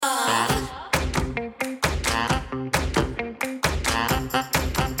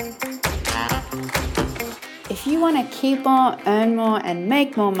want to keep more, earn more, and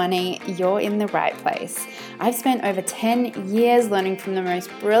make more money, you're in the right place. I've spent over 10 years learning from the most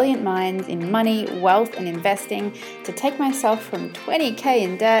brilliant minds in money, wealth, and investing to take myself from 20K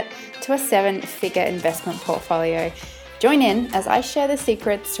in debt to a 7-figure investment portfolio. Join in as I share the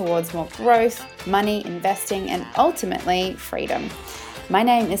secrets towards more growth, money, investing, and ultimately freedom. My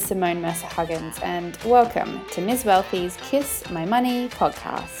name is Simone Mercer-Huggins, and welcome to Ms. Wealthy's Kiss My Money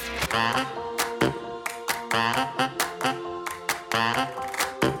podcast.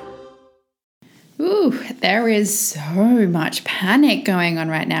 Ooh, there is so much panic going on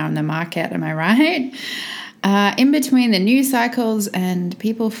right now in the market, am I right? In between the news cycles and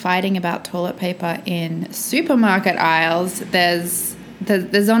people fighting about toilet paper in supermarket aisles, there's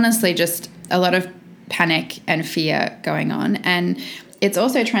honestly just a lot of panic and fear going on, and it's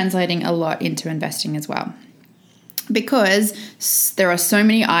also translating a lot into investing as well, because there are so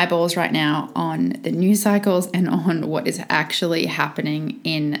many eyeballs right now on the news cycles and on what is actually happening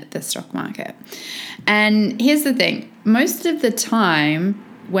in the stock market. And here's the thing, most of the time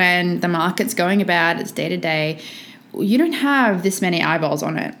when the market's going about its day to day, you don't have this many eyeballs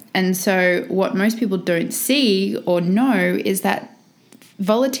on it. And so what most people don't see or know is that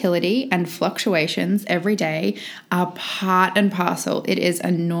volatility and fluctuations every day are part and parcel. It is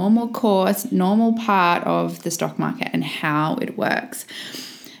a normal course, normal part of the stock market and how it works.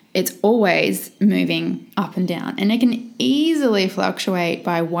 It's always moving up and down, and it can easily fluctuate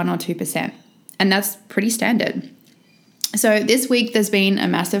by 1 or 2%. And that's pretty standard. So this week there's been a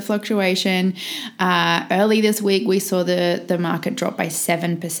massive fluctuation. Early this week we saw the market drop by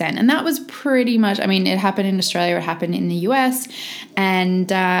 7%, and that was pretty much, I mean, it happened in Australia, it happened in the US, and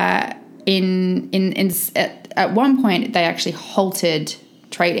at one point they actually halted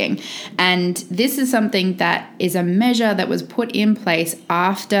trading. And this is something that is a measure that was put in place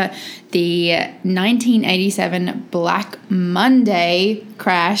after the 1987 Black Monday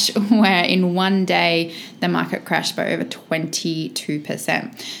crash, where in one day the market crashed by over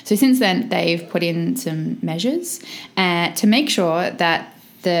 22%. So since then, they've put in some measures to make sure that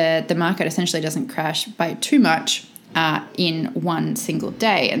the market essentially doesn't crash by too much in one single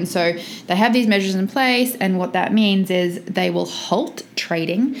day. And so they have these measures in place, and what that means is they will halt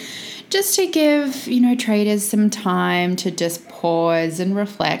trading just to give, traders some time to just pause and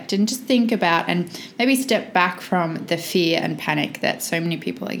reflect and just think about and maybe step back from the fear and panic that so many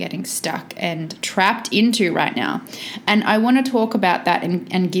people are getting stuck and trapped into right now. And I want to talk about that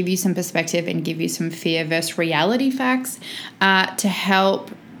and give you some perspective and give you some fear versus reality facts to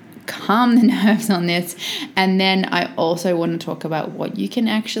help calm the nerves on this. And then I also want to talk about what you can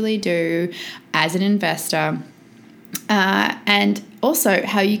actually do as an investor, and also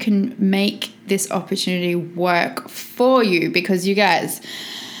how you can make this opportunity work for you, because you guys,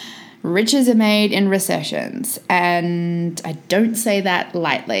 riches are made in recessions, and I don't say that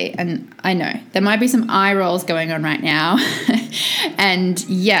lightly. And I know there might be some eye rolls going on right now. And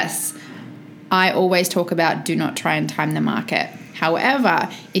yes, I always talk about do not try and time the market. However,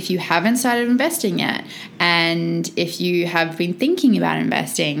 if you haven't started investing yet, and if you have been thinking about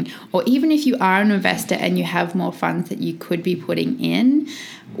investing, or even if you are an investor and you have more funds that you could be putting in,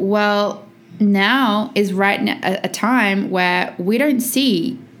 well, now is right now a time where we don't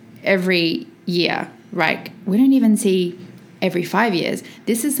see every year, right? We don't even see every 5 years.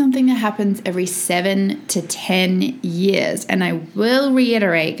 This is something that happens every 7 to 10 years. And I will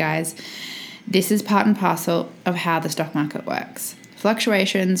reiterate, guys, this is part and parcel of how the stock market works.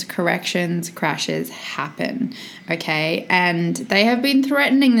 Fluctuations, corrections, crashes happen, okay? And they have been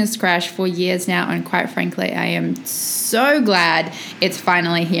threatening this crash for years now, and quite frankly, I am so glad it's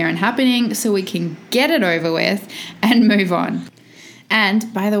finally here and happening so we can get it over with and move on.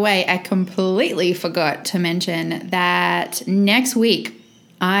 And by the way, I completely forgot to mention that next week,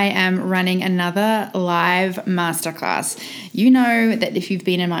 I am running another live masterclass. You know that if you've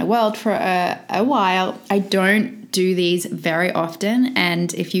been in my world for a while, I don't do these very often.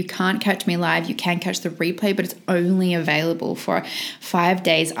 And if you can't catch me live, you can catch the replay, but it's only available for 5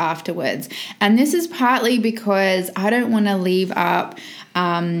 days afterwards. And this is partly because I don't want to leave up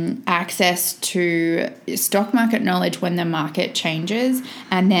access to stock market knowledge when the market changes,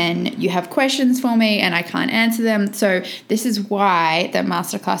 and then you have questions for me and I can't answer them. So this is why the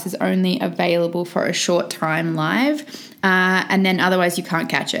masterclass is only available for a short time live, and then otherwise you can't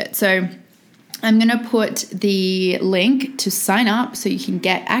catch it. So I'm going to put the link to sign up so you can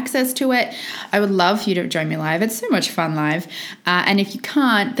get access to it. I would love for you to join me live. It's so much fun live. And if you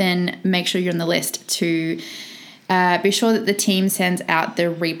can't, then make sure you're on the list to be sure that the team sends out the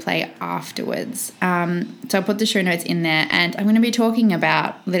replay afterwards. So I'll put the show notes in there, and I'm going to be talking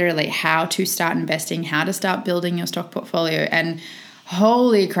about literally how to start investing, how to start building your stock portfolio. And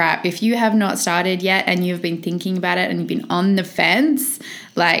holy crap, if you have not started yet and you've been thinking about it and you've been on the fence,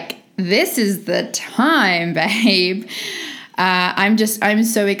 like, this is the time, babe. I'm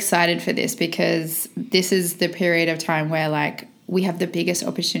so excited for this, because this is the period of time where, like, we have the biggest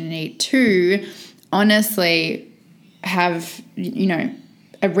opportunity to honestly have,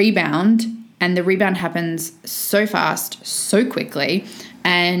 a rebound, and the rebound happens so fast, so quickly,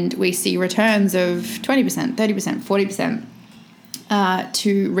 and we see returns of 20%, 30%, 40%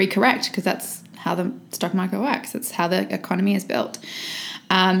 to recorrect, because that's how the stock market works. That's how the economy is built.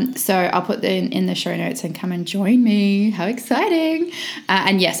 So I'll put that in the show notes, and come and join me. How exciting.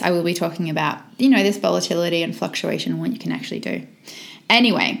 And yes, I will be talking about, this volatility and fluctuation, and what you can actually do.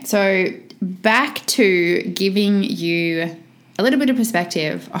 Anyway, so back to giving you a little bit of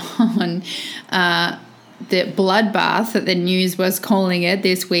perspective on the bloodbath that the news was calling it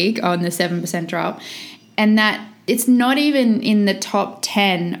this week on the 7% drop, and that it's not even in the top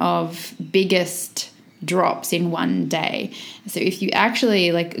 10 of biggest drops in one day. So if you actually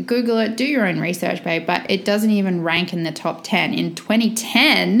Google it, do your own research, babe, but it doesn't even rank in the top 10. In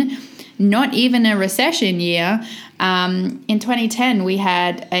 2010, not even a recession year, in 2010 we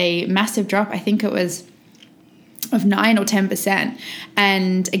had a massive drop. I think it was of 9 or 10%.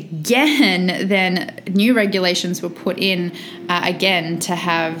 And again, then new regulations were put in again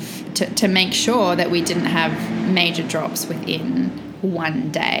to make sure that we didn't have major drops within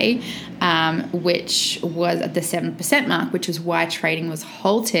one day, which was at the 7% mark, which is why trading was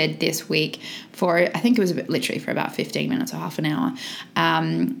halted this week for, I think it was literally for about 15 minutes or half an hour,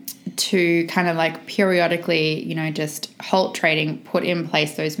 to kind of periodically, just halt trading, put in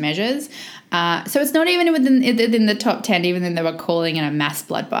place those measures. So it's not even within the top 10, even though they were calling it a mass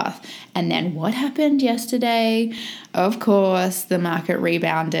bloodbath. And then what happened yesterday? Of course, the market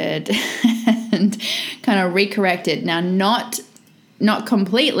rebounded and kind of recorrected. Now, not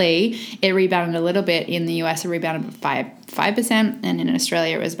completely. It rebounded a little bit. In the US, it rebounded 5%, and in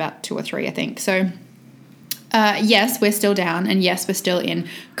Australia, it was about 2 or 3, I think. So yes, we're still down, and yes, we're still in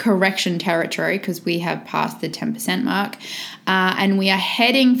correction territory, because we have passed the 10% mark, and we are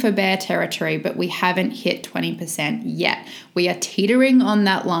heading for bear territory, but we haven't hit 20% yet. We are teetering on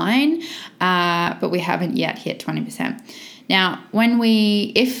that line, but we haven't yet hit 20%. Now,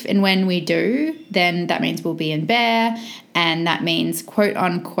 if and when we do, then that means we'll be in bear, and that means, quote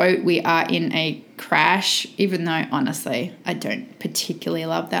unquote, we are in a crash, even though, honestly, I don't particularly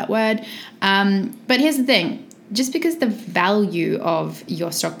love that word. But here's the thing. Just because the value of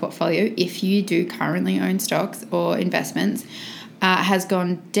your stock portfolio, if you do currently own stocks or investments, has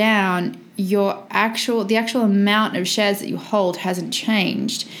gone down, the actual amount of shares that you hold hasn't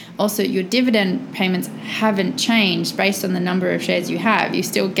changed. Also, your dividend payments haven't changed based on the number of shares you have. You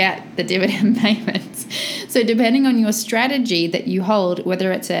still get the dividend payments. So depending on your strategy that you hold,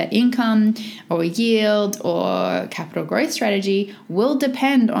 whether it's an income or a yield or capital growth strategy, will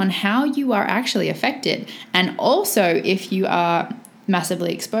depend on how you are actually affected. And also if you are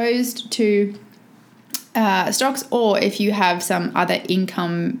massively exposed to stocks, or if you have some other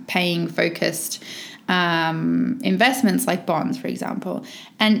income paying focused investments like bonds, for example.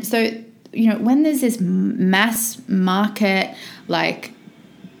 And so, when there's this mass market,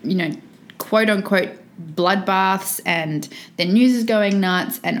 quote unquote bloodbaths, and the news is going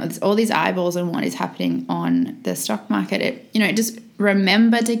nuts, and it's all these eyeballs on what is happening on the stock market, just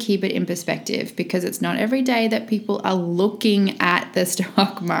remember to keep it in perspective, because it's not every day that people are looking at the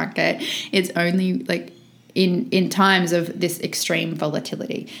stock market. It's only in times of this extreme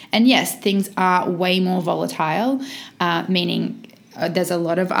volatility. And yes, things are way more volatile, meaning there's a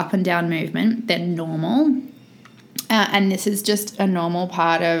lot of up and down movement than normal. And this is just a normal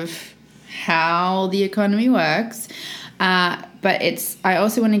part of how the economy works. But I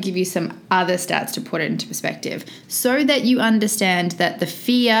also want to give you some other stats to put it into perspective, so that you understand that the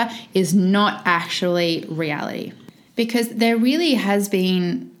fear is not actually reality. Because there really has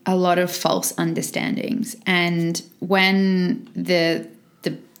been a lot of false understandings, and when the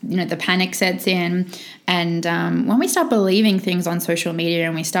panic sets in, and when we start believing things on social media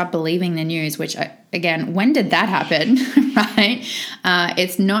and we start believing the news, which again, when did that happen? Right?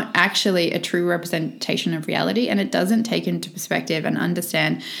 It's not actually a true representation of reality, and it doesn't take into perspective and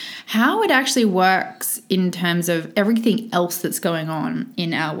understand how it actually works in terms of everything else that's going on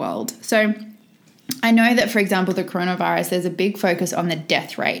in our world. So I know that, for example, the coronavirus, there's a big focus on the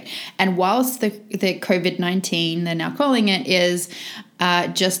death rate. And whilst the COVID-19, they're now calling it, is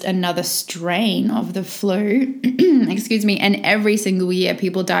just another strain of the flu. Excuse me. And every single year,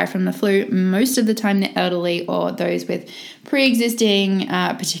 people die from the flu. Most of the time, the elderly or those with pre-existing,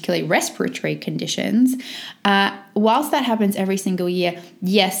 particularly respiratory conditions. Whilst that happens every single year,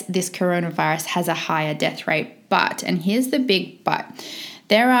 yes, this coronavirus has a higher death rate. But, and here's the big but,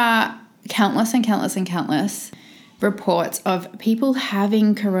 there are countless and countless and countless reports of people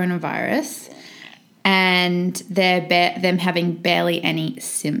having coronavirus and them having barely any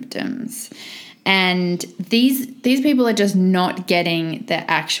symptoms. And these people are just not getting the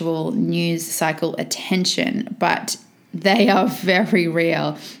actual news cycle attention, but they are very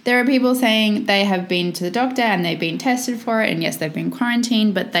real. There are people saying they have been to the doctor and they've been tested for it, and yes, they've been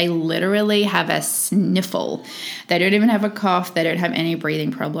quarantined, but they literally have a sniffle. They don't even have a cough. They don't have any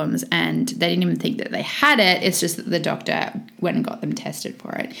breathing problems, and they didn't even think that they had it. It's just that the doctor went and got them tested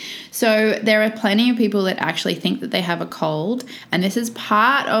for it. So there are plenty of people that actually think that they have a cold, and this is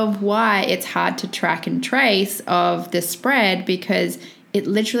part of why it's hard to track and trace of the spread, because it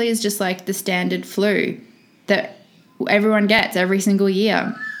literally is just like the standard flu that everyone gets every single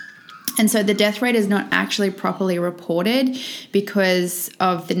year. And so the death rate is not actually properly reported because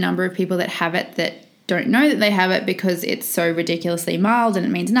of the number of people that have it that don't know that they have it, because it's so ridiculously mild and it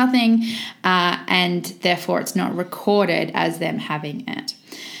means nothing, and therefore it's not recorded as them having it.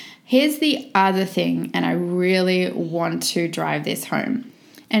 Here's the other thing, and I really want to drive this home.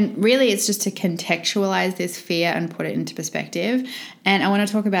 And really, it's just to contextualize this fear and put it into perspective. And I want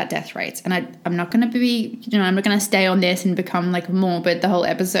to talk about death rates. And I'm not going to be, I'm not going to stay on this and become like morbid the whole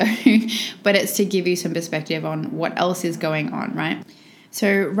episode, but it's to give you some perspective on what else is going on, right?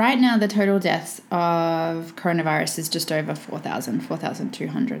 So right now, the total deaths of coronavirus is just over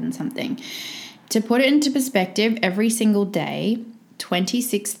 4,200 and something. To put it into perspective, every single day,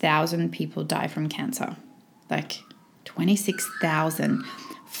 26,000 people die from cancer. Like 26,000.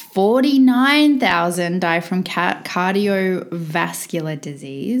 49,000 die from cardiovascular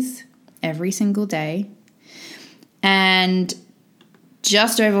disease every single day. And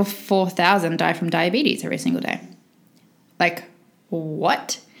just over 4,000 die from diabetes every single day. Like,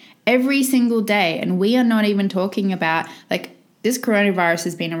 what? Every single day. And we are not even talking about, like, this coronavirus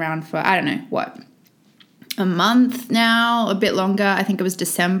has been around for, I don't know, what? A month now, a bit longer. I think it was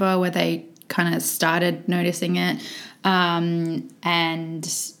December where they kind of started noticing it. And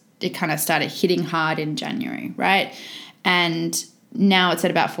it kind of started hitting hard in January, right? And now it's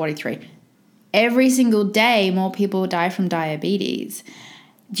at about 43. Every single day, more people die from diabetes.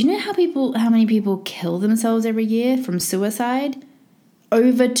 Do you know how many people kill themselves every year from suicide?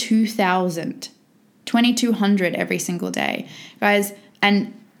 Over 2,000. 2,200 every single day. Guys,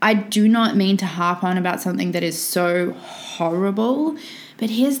 and I do not mean to harp on about something that is so horrible,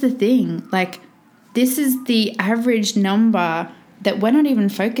 but here's the thing, like, this is the average number that we're not even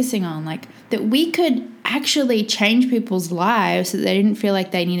focusing on, like, that we could actually change people's lives so that they didn't feel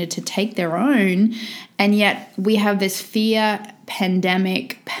like they needed to take their own. And yet we have this fear,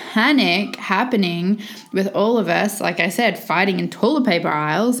 pandemic, panic happening with all of us, like I said, fighting in toilet paper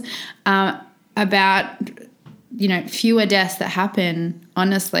aisles, about, fewer deaths that happen,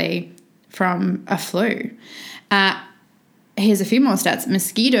 honestly, from a flu. Here's a few more stats.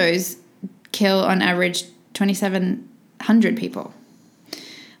 Mosquitoes kill on average 2,700 people.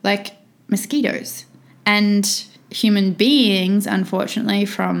 Like, mosquitoes. And human beings, unfortunately,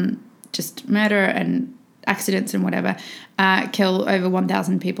 from just murder and accidents and whatever, kill over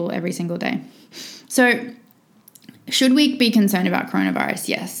 1,000 people every single day. So should we be concerned about coronavirus?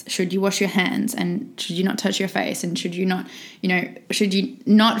 Yes. Should you wash your hands, and should you not touch your face, and should you not, should you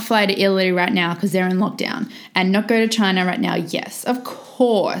not fly to Italy right now because they're in lockdown, and not go to China right now? Yes, of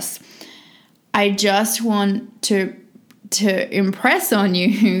course. I just want to impress on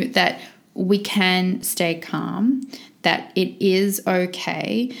you that we can stay calm, that it is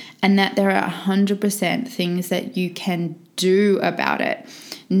okay, and that there are 100% things that you can do about it.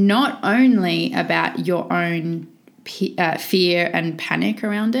 Not only about your own fear and panic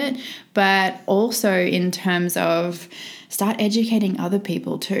around it, but also in terms of start educating other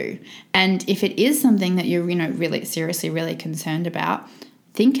people too. And if it is something that you're, really seriously, really concerned about,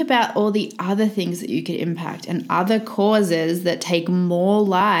 think about all the other things that you could impact and other causes that take more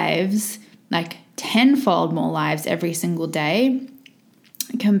lives, like tenfold more lives every single day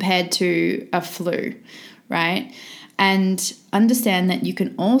compared to a flu, right? And understand that you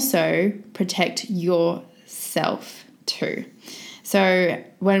can also protect yourself too. So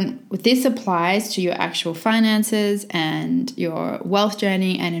when this applies to your actual finances and your wealth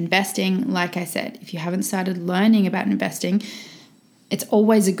journey and investing, like I said, if you haven't started learning about investing, it's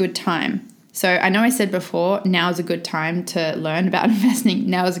always a good time. So I know I said before, now is a good time to learn about investing.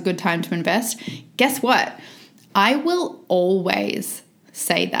 Now is a good time to invest. Guess what? I will always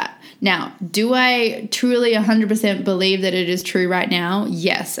say that. Now, do I truly 100% believe that it is true right now?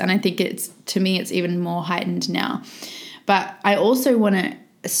 Yes. And I think to me, it's even more heightened now. But I also want to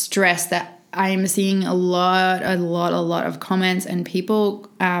stress that I am seeing a lot of comments and people,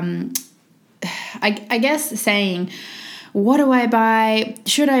 I guess saying, what do I buy?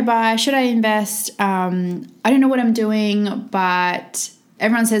 Should I buy? Should I invest? I don't know what I'm doing, but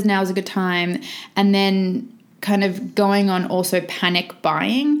everyone says now is a good time. And then kind of going on also panic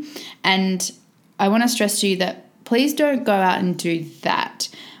buying. And I want to stress to you that please don't go out and do that.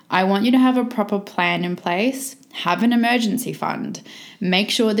 I want you to have a proper plan in place. Have an emergency fund.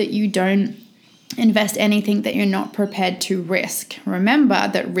 Make sure that you don't invest anything that you're not prepared to risk. Remember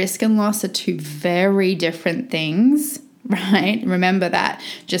that risk and loss are two very different things, right? Remember that.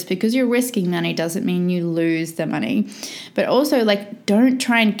 Just because you're risking money doesn't mean you lose the money. But also, don't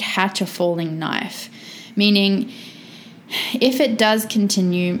try and catch a falling knife. Meaning, if it does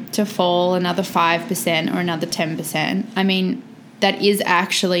continue to fall another 5% or another 10%, that is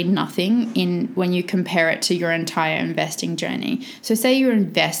actually nothing when you compare it to your entire investing journey. So say you're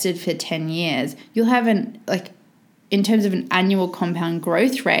invested for 10 years, you'll have in terms of an annual compound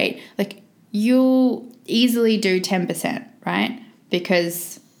growth rate, you'll easily do 10%, right?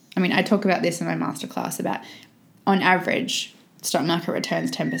 Because, I talk about this in my masterclass about, on average, stock market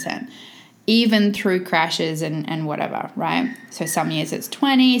returns 10%. Even through crashes and whatever, right? So some years it's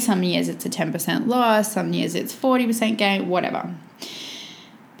 20, some years it's a 10% loss, some years it's 40% gain, whatever.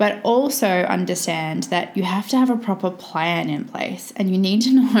 But also understand that you have to have a proper plan in place and you need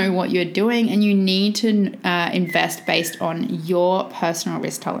to know what you're doing and you need to invest based on your personal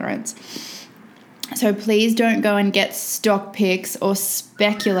risk tolerance. So please don't go and get stock picks or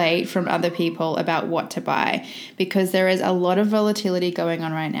speculate from other people about what to buy, because there is a lot of volatility going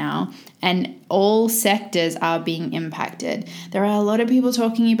on right now and all sectors are being impacted. There are a lot of people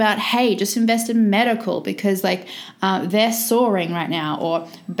talking about, hey, just invest in medical because they're soaring right now, or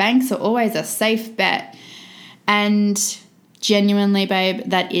banks are always a safe bet. And genuinely, babe,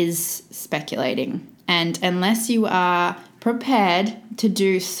 that is speculating. And unless you are prepared to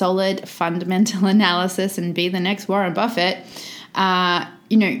do solid fundamental analysis and be the next Warren Buffett,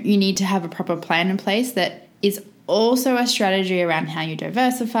 you need to have a proper plan in place that is also a strategy around how you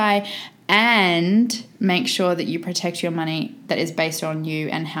diversify and make sure that you protect your money that is based on you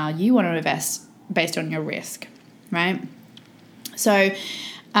and how you want to invest based on your risk, right? So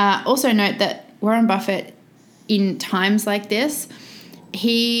also note that Warren Buffett, in times like this,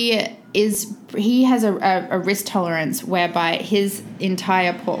 he has a risk tolerance whereby his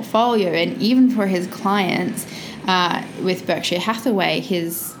entire portfolio, and even for his clients with Berkshire Hathaway,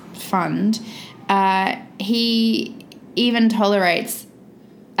 his fund, he even tolerates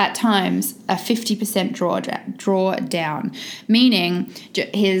at times a 50% drawdown, meaning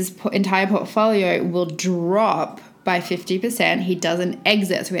his entire portfolio will drop by 50%. He doesn't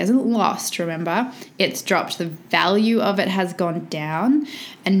exit, so he hasn't lost, remember. It's dropped. The value of it has gone down.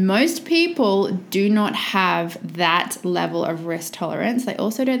 And most people do not have that level of risk tolerance. They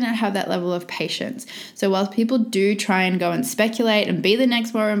also do not have that level of patience. So whilst people do try and go and speculate and be the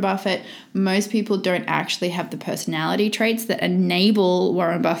next Warren Buffett, most people don't actually have the personality traits that enable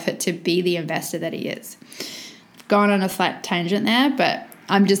Warren Buffett to be the investor that he is. I've gone on a slight tangent there, but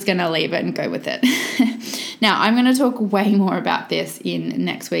I'm just going to leave it and go with it. Now, I'm going to talk way more about this in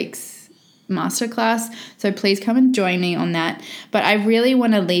next week's masterclass, so please come and join me on that. But I really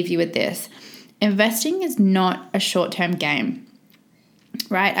want to leave you with this. Investing is not a short-term game,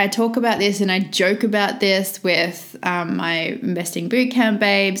 right? I talk about this and I joke about this with my investing bootcamp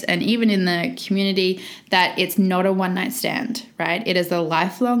babes and even in the community that it's not a one-night stand, right? It is a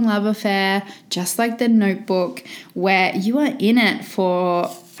lifelong love affair, just like The Notebook, where you are in it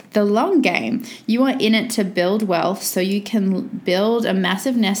for the long game. You are in it to build wealth so you can build a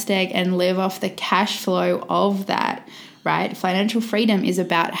massive nest egg and live off the cash flow of that, right? Financial freedom is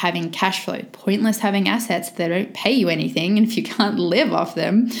about having cash flow. Pointless having assets that don't pay you anything, and if you can't live off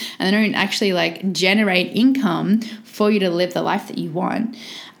them and they don't actually generate income for you to live the life that you want.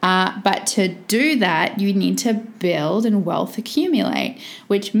 But to do that, you need to build and wealth accumulate,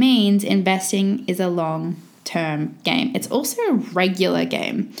 which means investing is a long-term game. It's also a regular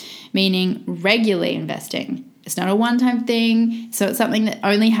game, meaning regularly investing. It's not a one-time thing. So it's something that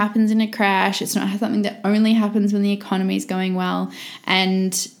only happens in a crash. It's not something that only happens when the economy is going well.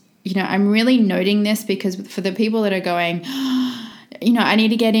 And, I'm really noting this because for the people that are going, I need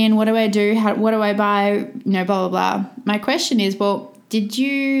to get in. What do I do? What do I buy? Blah, blah, blah. My question is, well, did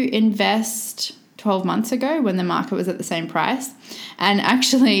you invest 12 months ago when the market was at the same price? And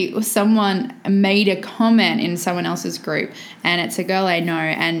actually someone made a comment in someone else's group, and it's a girl I know,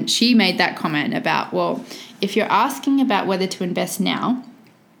 and she made that comment about, well, if you're asking about whether to invest now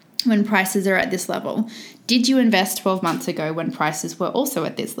when prices are at this level, did you invest 12 months ago when prices were also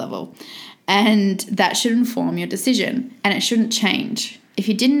at this level? And that should inform your decision, and it shouldn't change. If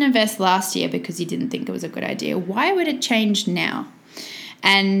you didn't invest last year because you didn't think it was a good idea, why would it change now?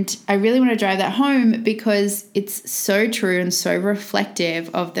 And I really want to drive that home because it's so true and so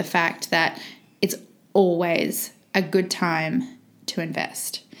reflective of the fact that it's always a good time to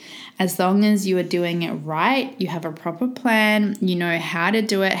invest. As long as you are doing it right, you have a proper plan, you know how to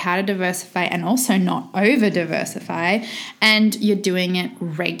do it, how to diversify, and also not over diversify, and you're doing it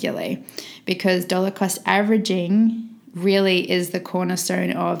regularly, because dollar cost averaging really is the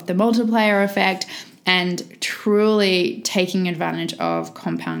cornerstone of the multiplier effect and truly taking advantage of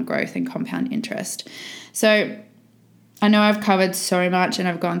compound growth and compound interest. So I know I've covered so much and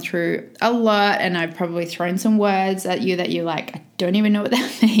I've gone through a lot, and I've probably thrown some words at you that you're like, I don't even know what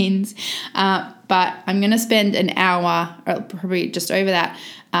that means. But I'm going to spend an hour, or probably just over that,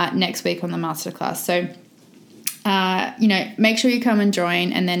 next week on the masterclass. So, make sure you come and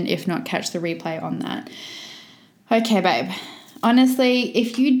join, and then if not, catch the replay on that. Okay, babe. Honestly,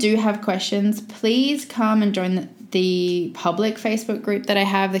 if you do have questions, please come and join the public Facebook group that I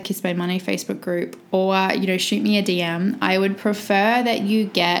have, the Kiss My Money Facebook group, or, shoot me a DM. I would prefer that you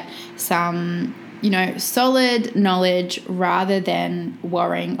get some, solid knowledge rather than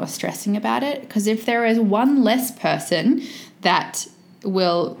worrying or stressing about it. Because if there is one less person that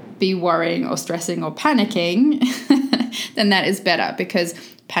will be worrying or stressing or panicking, then that is better, because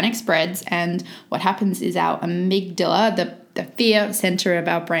panic spreads, and what happens is our amygdala, the fear center of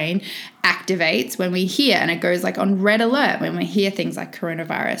our brain, activates when we hear, and it goes like on red alert when we hear things like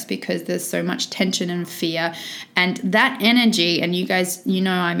coronavirus, because there's so much tension and fear. And that energy, and you guys,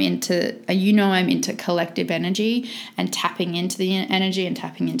 I'm into collective energy and tapping into the energy and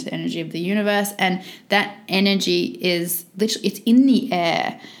tapping into the energy of the universe. And that energy is literally, it's in the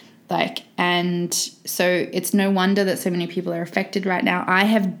air. And so it's no wonder that so many people are affected right now. I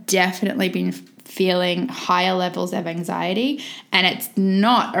have definitely been feeling higher levels of anxiety, and it's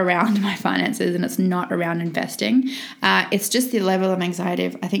not around my finances and it's not around investing. It's just the level of anxiety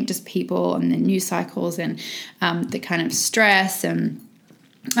of, I think, just people and the news cycles and the kind of stress. And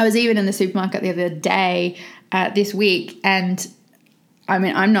I was even in the supermarket the other day, this week, and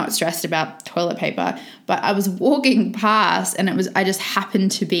I'm not stressed about toilet paper, but I was walking past, and I just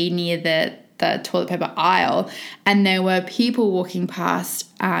happened to be near the toilet paper aisle, and there were people walking past,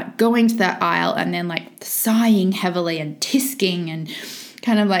 going to that aisle, and then like sighing heavily and tisking and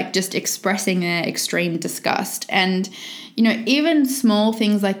kind of like just expressing their extreme disgust. And, even small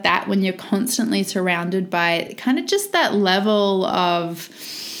things like that, when you're constantly surrounded by kind of just that level of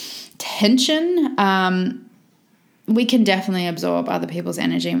tension, we can definitely absorb other people's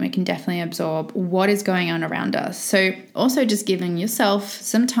energy, and we can definitely absorb what is going on around us. So also just giving yourself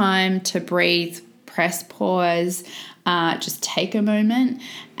some time to breathe, press pause, just take a moment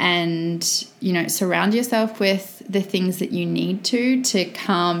and, surround yourself with the things that you need to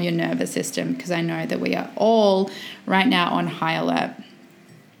calm your nervous system, because I know that we are all right now on high alert.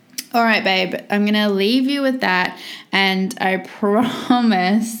 All right, babe, I'm going to leave you with that. And I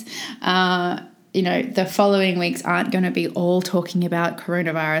promise, the following weeks aren't going to be all talking about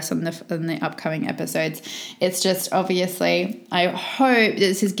coronavirus on the upcoming episodes. It's just, obviously, I hope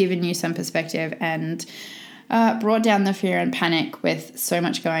this has given you some perspective and brought down the fear and panic with so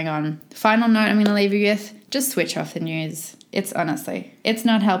much going on. Final note I'm going to leave you with, just switch off the news. It's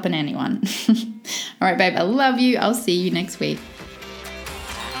not helping anyone. All right, babe, I love you. I'll see you next week.